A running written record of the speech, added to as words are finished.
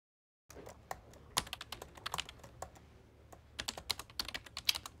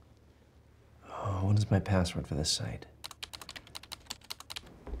what is my password for this site?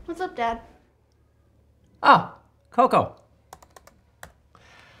 What's up, Dad? Ah, Coco.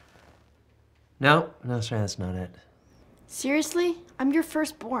 No, sorry, that's not it. Seriously? I'm your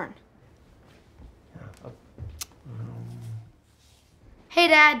firstborn. Hey,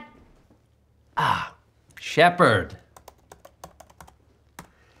 Dad. Ah, Shepherd.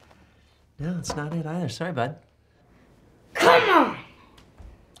 No, it's not it either. Sorry, bud. Come on!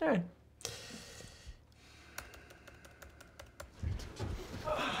 All right.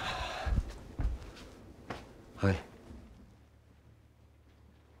 Hi.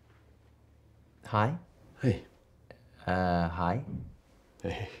 Hi? Hey. Hi?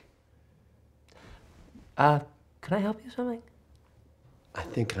 Hey. Can I help you with something? I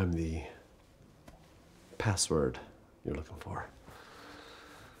think I'm the password you're looking for.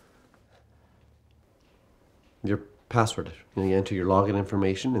 Your password. You enter your login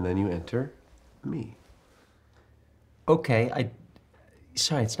information and then you enter me. Okay,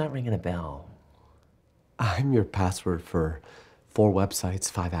 sorry, it's not ringing a bell. I'm your password for 4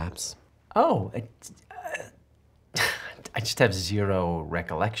 websites, 5 apps. Oh, I just have zero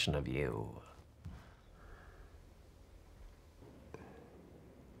recollection of you.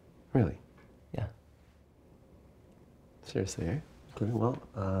 Really? Yeah. Seriously, eh? Including, well,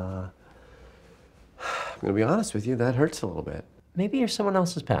 I'm gonna be honest with you, that hurts a little bit. Maybe you're someone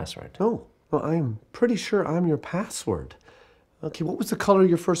else's password. No, well, I'm pretty sure I'm your password. Okay, what was the color of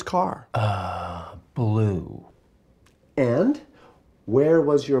your first car? Blue. And where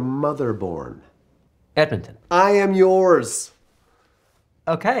was your mother born? Edmonton. I am yours.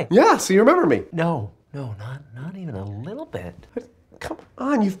 Okay. Yeah, so you remember me. No, not even a little bit. Come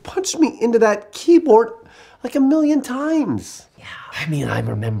on, you've punched me into that keyboard like a million times. Yeah, I mean, I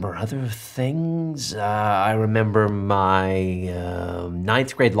remember other things. I remember my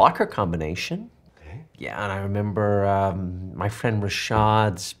 9th grade locker combination. Okay. Yeah, and I remember my friend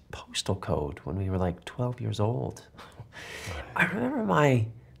Rashad's postal code when we were like 12 years old. I remember my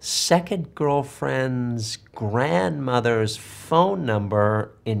second girlfriend's grandmother's phone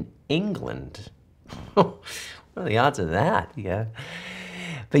number in England. What are the odds of that? Yeah.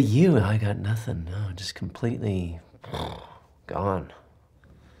 But you, I got nothing. No, just completely gone.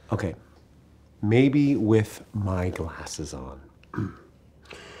 Okay, maybe with my glasses on.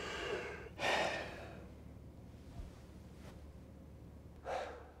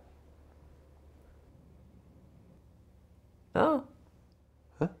 Oh.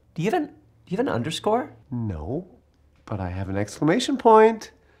 Huh? Do you have an underscore? No, but I have an exclamation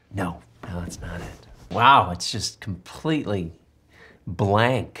point. No, that's not it. Wow, it's just completely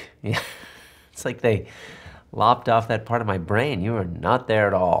blank. Yeah. It's like they lopped off that part of my brain. You were not there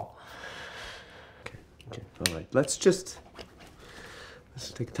at all. Okay, all right. Let's take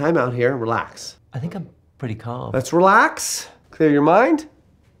a time out here and relax. I think I'm pretty calm. Let's relax, clear your mind.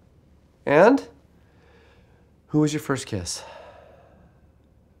 And who was your first kiss?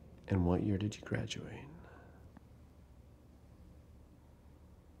 And what year did you graduate?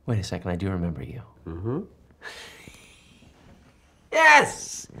 Wait a second, I do remember you. Mm-hmm.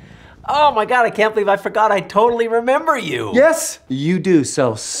 Yes! Oh my God, I can't believe I forgot. I totally remember you. Yes, you do.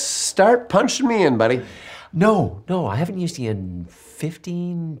 So start punching me in, buddy. No, I haven't used you in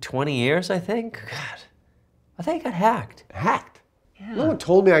 15, 20 years, I think. God, I think I got hacked. Hacked? Yeah. No one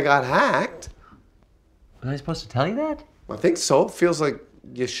told me I got hacked. Was I supposed to tell you that? I think so. It feels like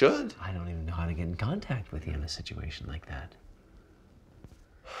you should. I don't even know how to get in contact with you in a situation like that.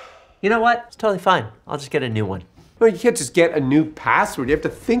 You know what? It's totally fine. I'll just get a new one. Well, you can't just get a new password. You have to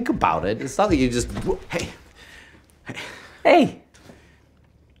think about it. It's not like you just... Hey!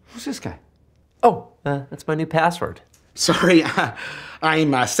 Who's this guy? Oh, that's my new password. Sorry,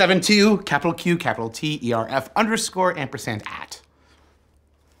 I'm 72, capital Q, capital T, ERF, underscore, ampersand, at.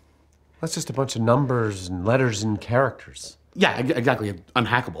 That's just a bunch of numbers and letters and characters. Yeah, exactly.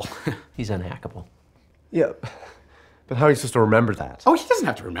 Unhackable. He's unhackable. Yeah, but how are you supposed to remember that? Oh, he doesn't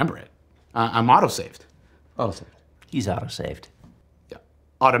have to remember it. I'm auto-saved. Autosaved. He's auto-saved. Yeah,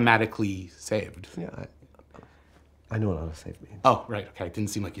 automatically saved. Yeah, I know what autosave means. Oh, right, okay. It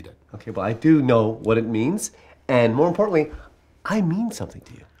didn't seem like you did. Okay, well, I do know what it means, and more importantly, I mean something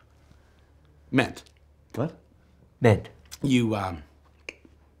to you. Meant. What? Meant. You,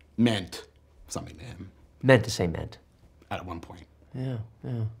 meant something to him. Meant to say meant. At one point. Yeah.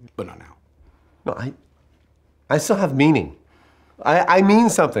 But not now. No, I still have meaning. I mean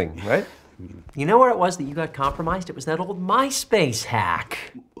something, right? You know where it was that you got compromised? It was that old MySpace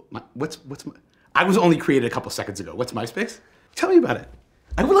hack. What's I was only created a couple seconds ago. What's MySpace? Tell me about it.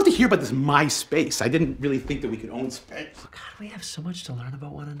 I would love to hear about this MySpace. I didn't really think that we could own space. Oh God, we have so much to learn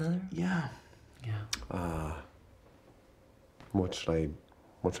about one another. Yeah. Yeah. What should I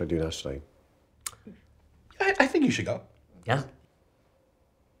do now? Should I think you should go. Yeah.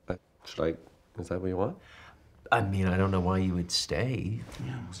 Is that what you want? I mean, I don't know why you would stay.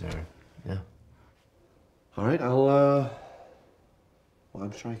 Yeah. All right, well,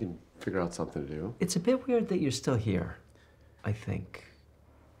 I'm sure I can figure out something to do. It's a bit weird that you're still here, I think.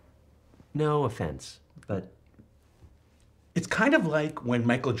 No offense, but... It's kind of like when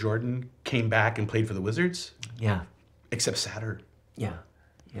Michael Jordan came back and played for the Wizards. Yeah. Except sadder. Yeah.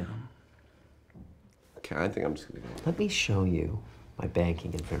 Okay, I think I'm just gonna go. Let me show you my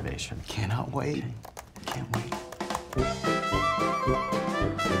banking information. Cannot wait. Can't wait.